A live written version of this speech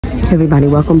Everybody,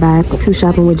 welcome back to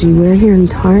Shopping with G. We're here in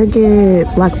Target,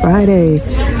 Black Friday,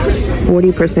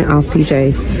 40% off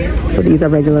PJ. So these are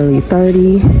regularly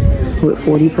 $30 with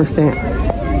 40%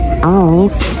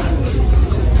 off.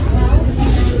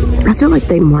 I feel like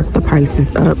they marked the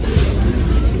prices up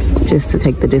just to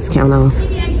take the discount off.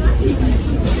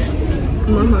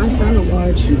 Mama, I found a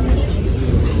large.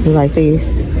 You like these?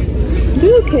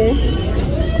 Okay.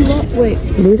 Wait.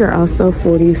 These are also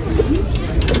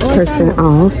 40%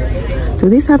 off. Do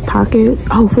these have pockets?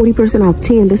 Oh, 40% off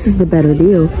 10. This is the better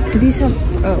deal. Do these have...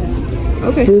 Oh,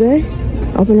 okay. Do they?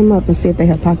 Open them up and see if they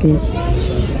have pockets.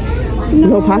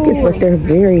 No pockets, but they're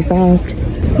very soft.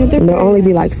 And they'll only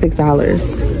be like $6.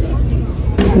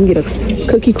 You can get a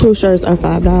Cookie Crew shirts are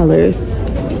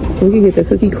 $5. We can get the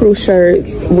Cookie Crew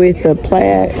shirts with the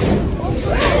plaid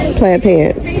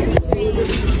pants.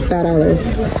 $5.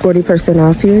 40%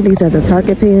 off here. These are the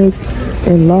Target pants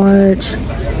in large.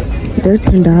 They're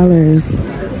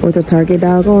 $10 with a Target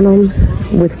dog on them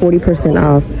with 40%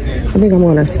 off. I think I'm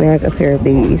gonna snag a pair of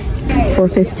these for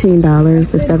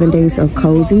 $15. The 7 Days of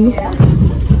Cozy,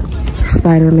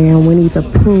 Spider-Man, Winnie the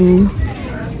Pooh,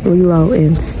 Lilo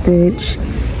and Stitch.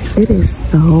 It is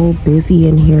so busy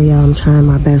in here, y'all. I'm trying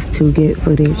my best to get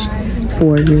footage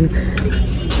for you.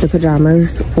 The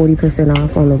pajamas, 40%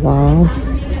 off on the wall.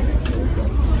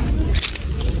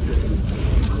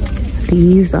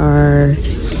 These are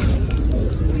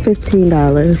 $15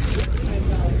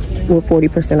 with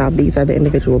 40% off. These are the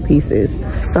individual pieces.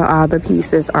 So all the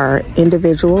pieces are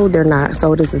individual. They're not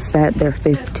sold as a set. They're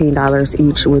 $15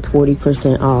 each with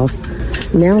 40% off.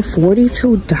 Now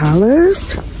 $42.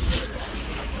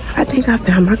 I think I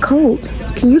found my coat.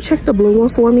 Can you check the blue one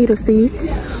for me to see?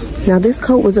 Now this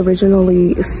coat was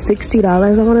originally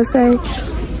 $60, I want to say,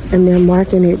 and they're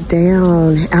marking it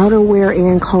down. Outerwear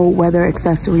and cold weather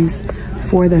accessories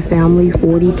for the family,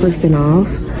 40% off.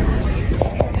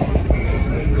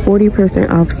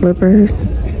 40% off slippers.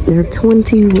 They're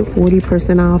 20 with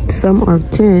 40% off. Some are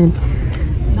 10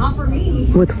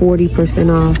 with 40%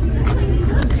 off.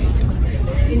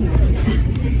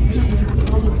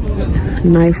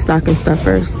 Nice stocking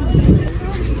stuffers.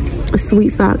 Sweet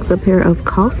socks, a pair of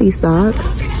coffee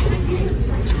socks,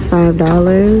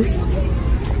 $5.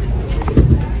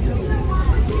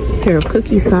 Pair of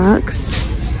cookie socks,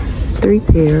 3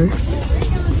 pairs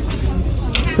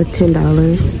for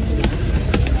 $10.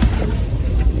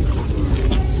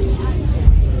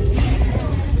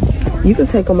 You can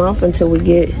take them off until we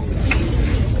get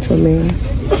to there.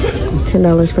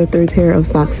 $10 for 3 pair of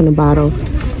socks in a bottle.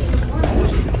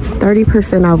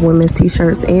 30% off women's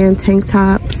t-shirts and tank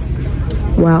tops.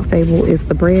 Wild Fable is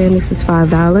the brand. This is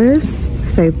 $5.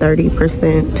 Save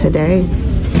 30% today.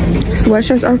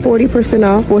 Sweatshirts are 40%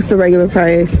 off. What's the regular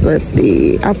price? Let's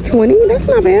see. Off 20? That's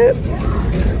not bad.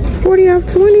 40 off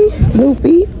 20.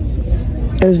 Loopy.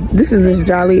 This is as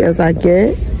jolly as I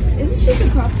get. Is this just a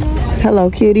crop top? Hello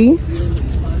Kitty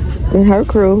and her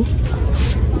crew.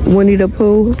 Winnie the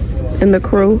Pooh and the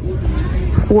crew.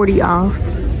 40 off.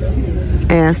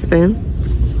 Aspen.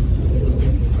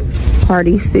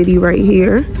 Party City right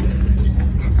here.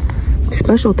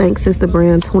 Special thanks is the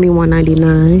brand,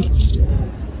 $21.99.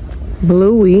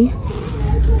 Bluey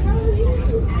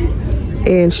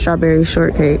and Strawberry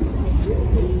Shortcake.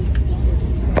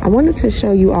 I wanted to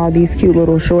show you all these cute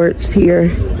little shorts here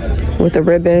with the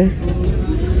ribbon.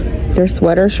 They're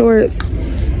sweater shorts.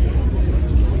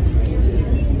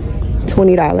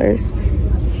 $20.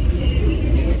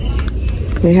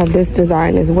 They have this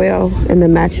design as well, and the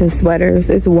matching sweaters.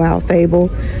 It's Wild Fable,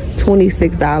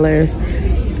 $26.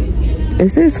 It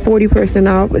says 40%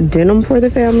 off denim for the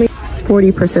family,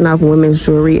 40% off women's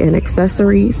jewelry and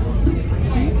accessories.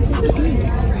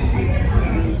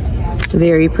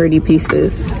 Very pretty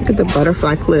pieces. Look at the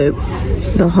butterfly clip,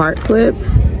 the heart clip.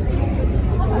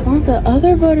 I want the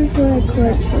other butterfly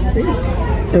clips. So pretty.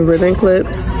 The ribbon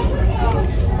clips.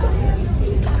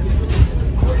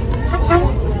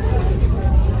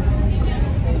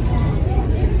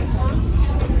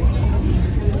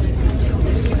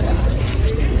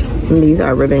 And these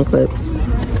are ribbon clips.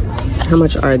 How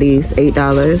much are these? $8.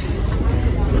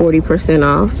 40%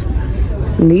 off.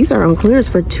 And these are on clearance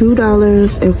for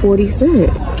 $2.40.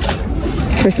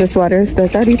 Christmas sweaters, they're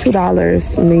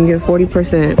 $32. And then you get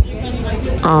 40%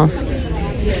 off.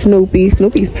 Snoopy.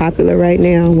 Snoopy's popular right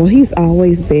now. Well, he's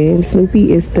always been.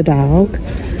 Snoopy is the dog.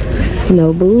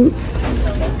 Snow boots.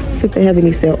 See if they have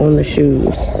any sale on the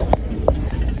shoes.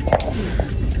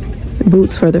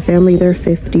 Boots for the family, they're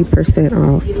 50%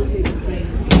 off.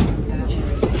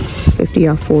 50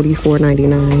 off,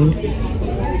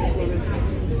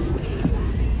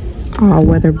 $44.99. All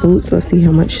weather boots. Let's see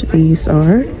how much these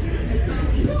are.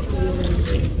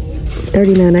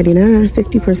 $39.99,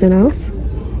 50% off.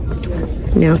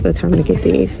 Now's the time to get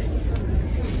these.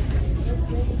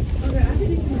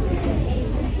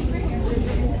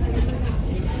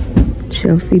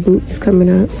 Chelsea boots coming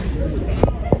up.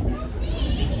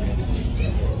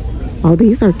 Oh,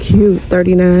 these are cute.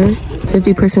 $39,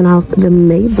 50% off the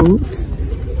May boots.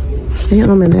 They have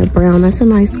them in that brown. That's a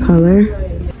nice color.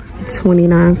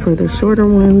 $29 for the shorter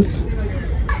ones.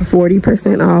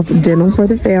 40% off denim for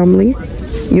the family.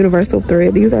 Universal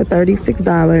thread. These are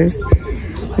 $36.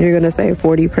 You're gonna save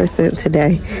 40%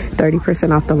 today.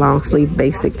 30% off the long sleeve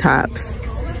basic tops.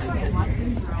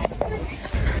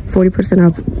 40%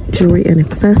 off jewelry and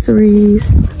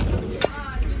accessories.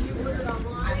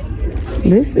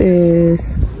 This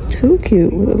is too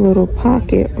cute with a little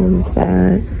pocket on the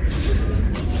side.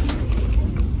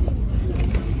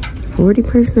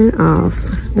 40% off.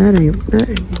 That ain't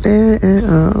bad at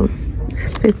all.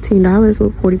 It's $15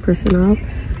 with 40% off.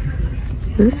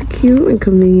 That's cute and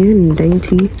convenient and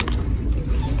dainty.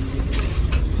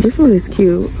 This one is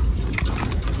cute.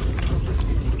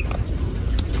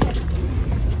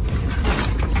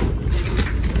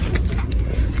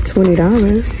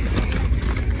 $20.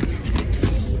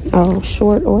 Oh,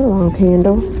 short or long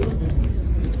candle.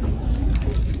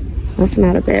 That's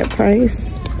not a bad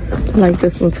price. I like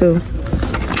this one too.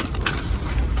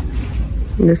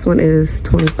 This one is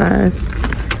 $25.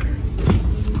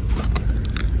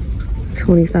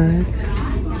 $25.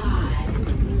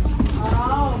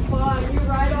 Oh, fun. You're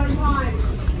right on time.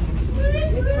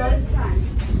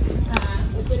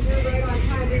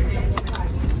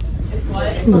 It's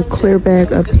lunchtime. A clear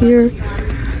bag up here.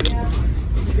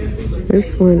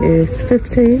 This one is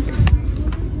 $15.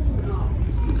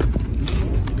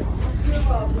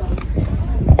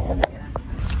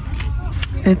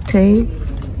 $15.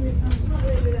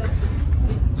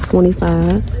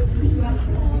 $25.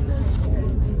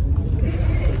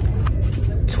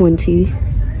 $20.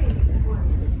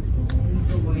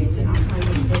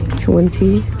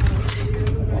 $20.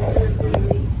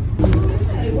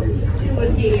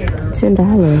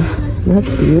 $10. That's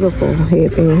beautiful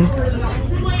headband.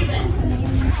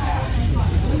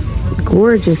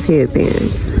 Gorgeous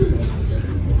headbands.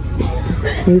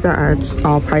 These are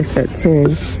all priced at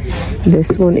 $10. This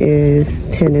one is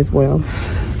 $10 as well.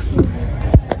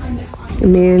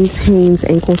 Men's Hanes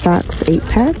ankle socks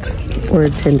 8-packs or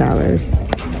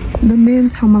 $10. The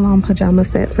men's Home Alone pajama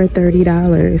set for $30.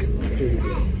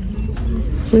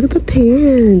 Look at the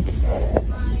pants.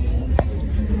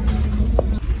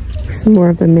 Some more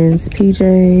of the men's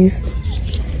PJs.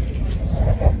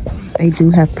 They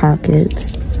do have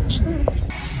pockets.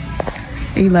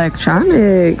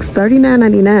 Electronics,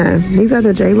 $39.99. These are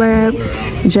the JLab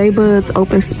J-Buds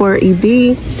Open Sport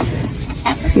EV.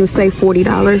 So you'll save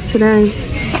 $40 today.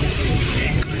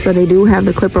 So they do have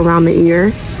the clip around the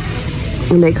ear,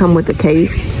 and they come with the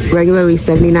case. Regularly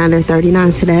 $79 or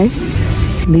 $39 today.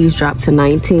 These drop to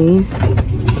 $19.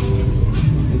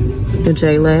 The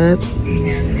JLab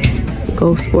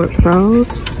Go Sport Pros.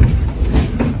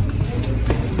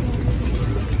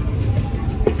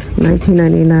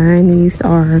 $19.99. These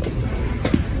are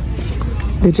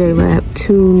the JLab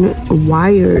Tune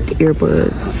wired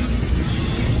earbuds.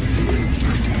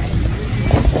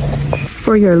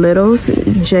 For your littles,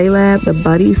 JLab the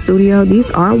Buddy Studio.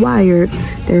 These are wired.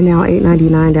 They're now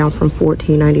 $8.99 down from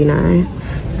 $14.99.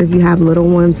 So if you have little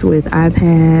ones with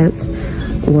iPads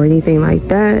or anything like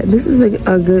that, this is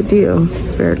a good deal.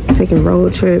 If you're taking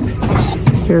road trips,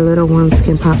 your little ones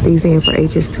can pop these in for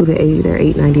ages 2 to 8. They're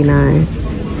 $8.99.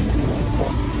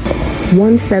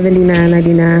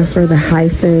 $179.99 for the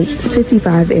Hisense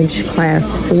 55-inch class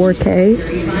 4K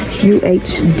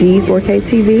UHD 4K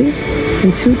TV,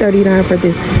 and $239 for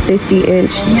this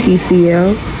 50-inch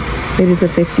TCL. It is a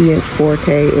 50-inch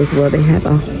 4K as well. They have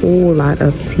a whole lot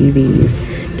of TVs.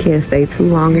 Can't stay too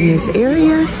long in this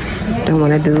area. Don't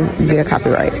want to get a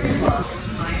copyright.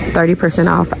 30%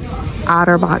 off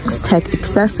OtterBox Tech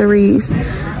accessories.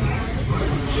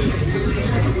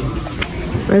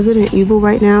 Resident Evil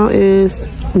right now is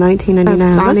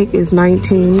 $19.99. Sonic is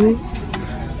 $19.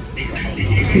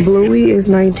 Bluey is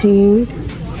 $19.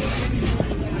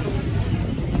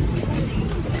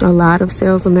 A lot of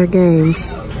sales on their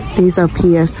games. These are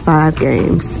PS5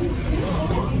 games.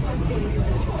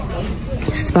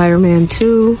 Spider-Man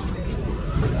 2.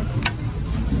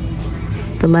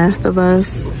 The Last of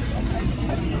Us.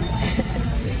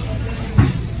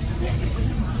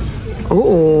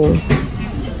 Oh.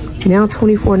 Now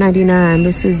 $24.99.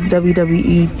 This is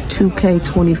WWE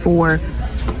 2K24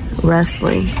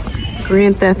 Wrestling.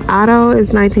 Grand Theft Auto is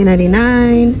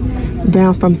 $19.99,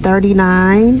 down from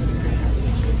 $39.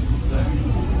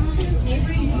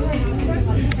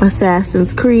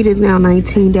 Assassin's Creed is now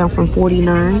 $19, down from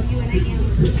 $49.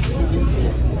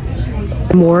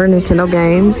 More Nintendo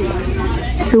games.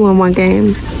 2-in-1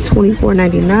 games,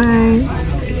 $24.99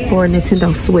 for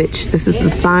Nintendo Switch. This is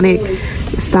the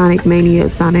Sonic Mania,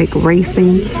 Sonic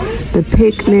Racing. The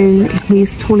Pikmin,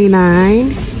 he's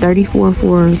 $29. $34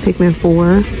 for Pikmin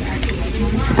 4.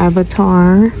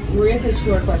 Avatar.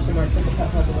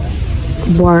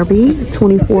 Barbie,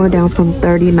 $24, down from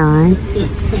 $39.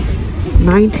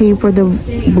 $19 for the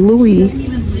Bluey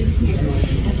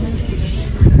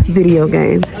video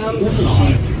game.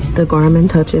 The Garmin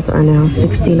Touches are now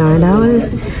 $69,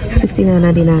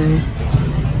 $69.99.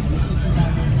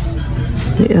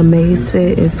 The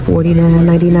Amazfit is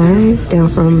 $49.99, down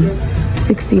from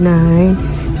 $69.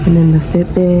 And then the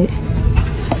Fitbit,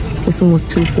 this one was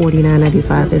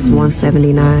 $249.95. This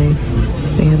 $179.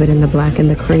 They have it in the black and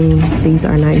the cream. These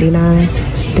are $99,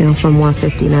 down from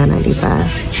 $159.95.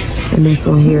 And this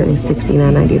one here is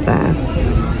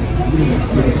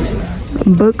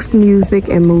 $69.95. Books, music,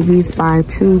 and movies. Buy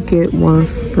 2, get 1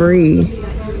 free.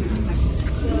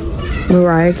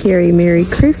 Mariah Carey, Merry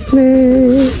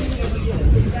Christmas.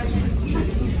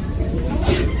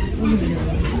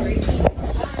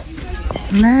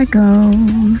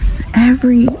 Legos.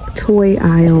 Every toy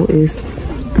aisle is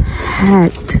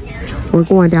packed. We're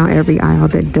going down every aisle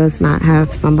that does not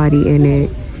have somebody in it.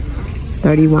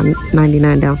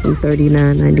 $31.99, down from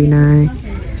 $39.99.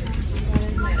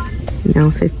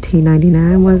 Now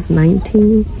 $15.99 was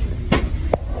 $19.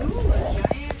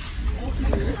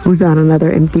 We found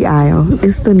another empty aisle.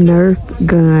 It's the Nerf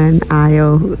gun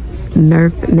aisle.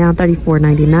 Nerf now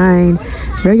 $34.99.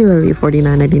 Regularly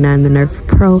 $49.99. The Nerf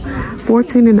Pro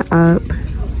 14 and up,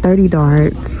 30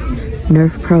 darts.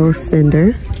 Nerf Pro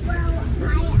Cinder.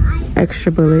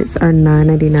 Extra bullets are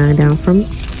 $9.99, down from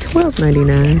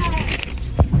 $12.99.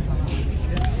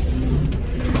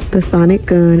 The Sonic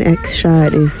Gun X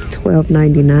Shot is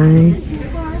 $12.99.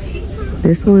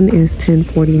 This one is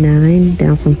 $10.49,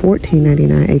 down from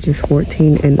 $14.99, ages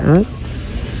 14 and up.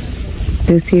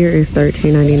 This here is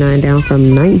 $13.99, down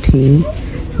from $19.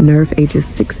 Nerf ages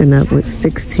 6 and up with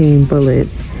 16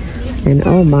 bullets. And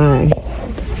oh my.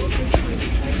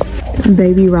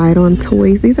 Baby Ride-On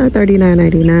toys. These are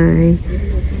 $39.99.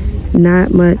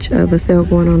 Not much of a sale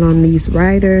going on these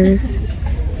riders,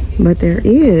 but there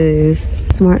is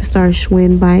Smart Star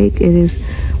Schwinn bike. It is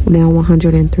now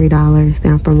 $103,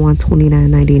 down from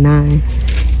 $129.99.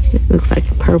 It looks like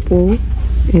purple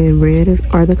and red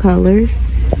are the colors.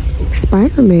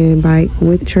 Spider-Man bike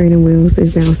with training wheels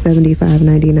is now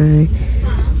 $75.99,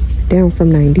 down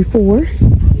from $94.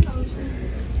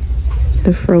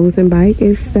 The Frozen bike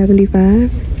is $75.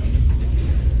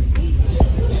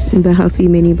 The Huffy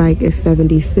mini bike is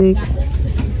 $76.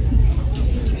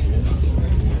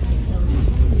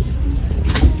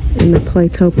 And the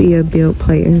Playtopia Build,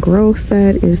 Play, and Grow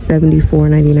set is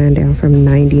 $74.99, down from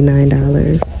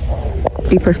 $99.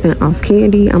 50% off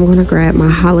candy. I'm gonna grab my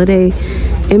holiday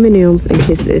M&Ms and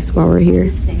Kisses while we're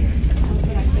here.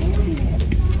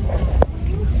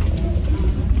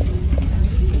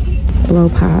 Blow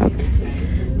Pops,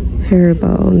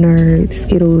 Haribo, Nerds,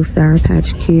 Skittles, Sour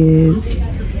Patch Kids.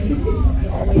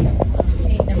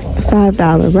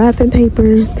 $5 wrapping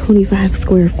paper, 25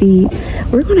 square feet.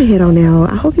 We're gonna head on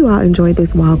out. I hope you all enjoyed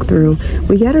this walkthrough.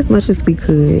 We got as much as we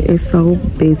could. It's so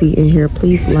busy in here.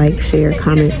 Please like, share,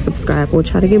 comment, subscribe. We'll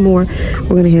try to get more.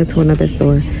 We're gonna head to another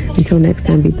store. Until next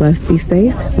time, be blessed, be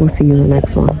safe. We'll see you in the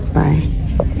next one. Bye.